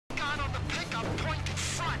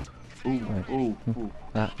Ooh.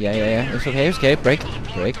 Yeah. It's okay. Break.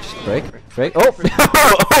 Just break. Oh!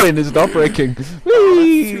 Oh, and it's not breaking.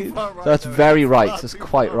 Whee! Right, That's very right. That's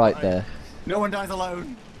quite right there. No one dies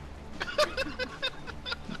alone.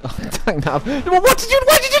 Oh, dang that. Why did you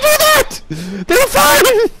do that? They were fine!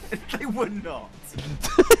 They were not.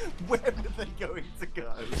 Where were they going to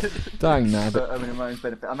go? Dang nabbit. But, I mean, in my own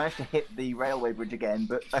benefit, I managed to hit the railway bridge again,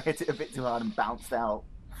 but I hit it a bit too hard and bounced out.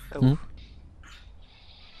 Hmm?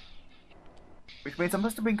 Which means I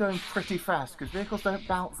must have been going pretty fast, because vehicles don't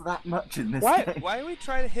bounce that much in this game. Why are we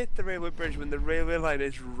trying to hit the railway bridge when the railway line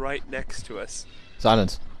is right next to us?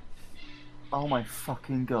 Silence. Oh my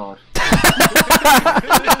fucking god.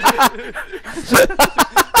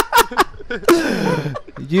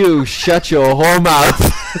 You shut your whole mouth.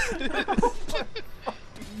 Oh my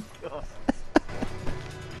fucking god.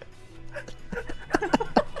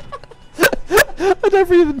 I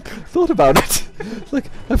never even thought about it. Like,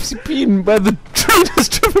 I've been where the train has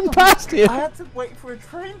driven past here. I had to wait for a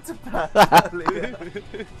train to pass earlier.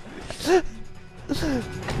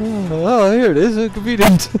 Oh, here it is.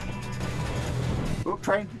 Convenient. Oh,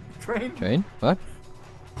 train. Train? What?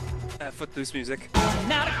 Footloose music. What?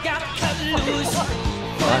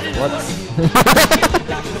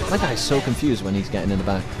 My guy's so confused when he's getting in the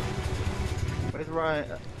back. Where's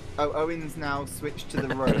Ryan? Oh, Owen's now switched to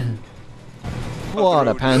the road. What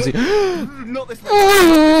a pansy. Not this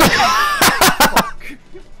way. Fuck.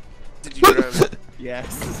 Did you drown?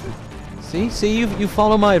 Yes. See, you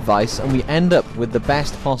follow my advice, and we end up with the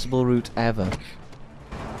best possible route ever.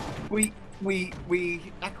 We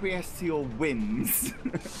acquiesce to your whims,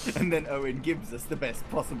 and then Owen gives us the best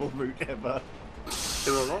possible route ever.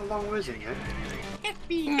 There were a lot of long words in here.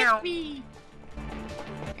 Happy.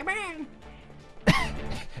 Come on.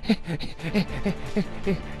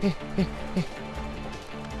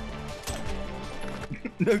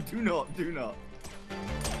 No, do not.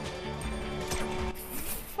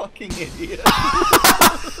 Fucking idiot.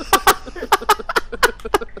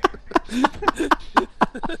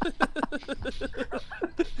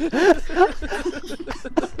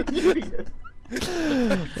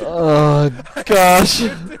 Oh gosh.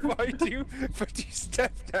 Why do you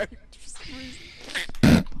step down?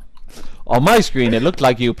 On my screen, it looked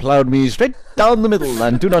like you plowed me straight down the middle,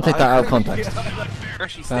 and do not take that out of context.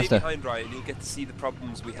 Actually, stay Faster. behind Ryan, and you'll get to see the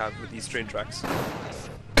problems we have with these train tracks. How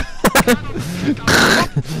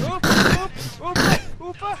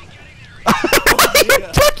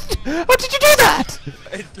did you do that?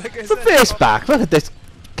 Like I The said, face back. Look at this.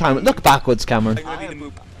 Cameron, look backwards, Cameron. I'm gonna need a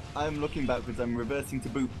boop. I'm looking backwards. I'm reversing to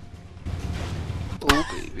boop. Oh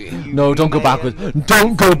baby. No, don't go backwards.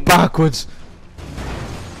 Don't go backwards.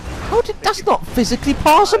 How did? That's not physically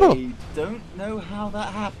possible. I don't know how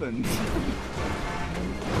that happened.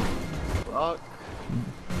 Fuck.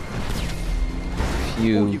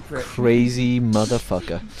 You you prick. crazy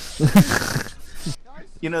motherfucker.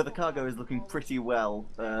 You know, the cargo is looking pretty well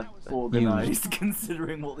organised,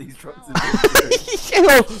 considering what these trucks are doing.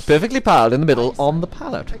 Oh, perfectly piled in the middle on the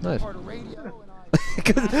pallet. Nice.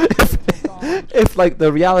 if like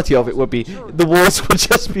the reality of it would be the walls would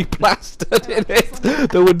just be plastered in it,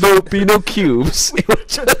 there would be no cubes. It would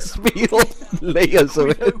just be all layers of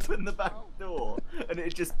We'd it. open the back door and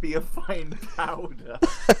it'd just be a fine powder.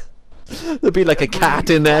 There'd be like a cat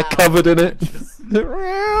in there covered in it.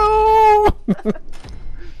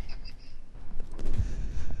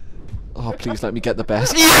 Oh, please let me get the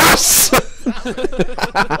best. Yes! What the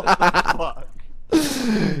fuck?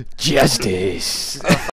 Justice.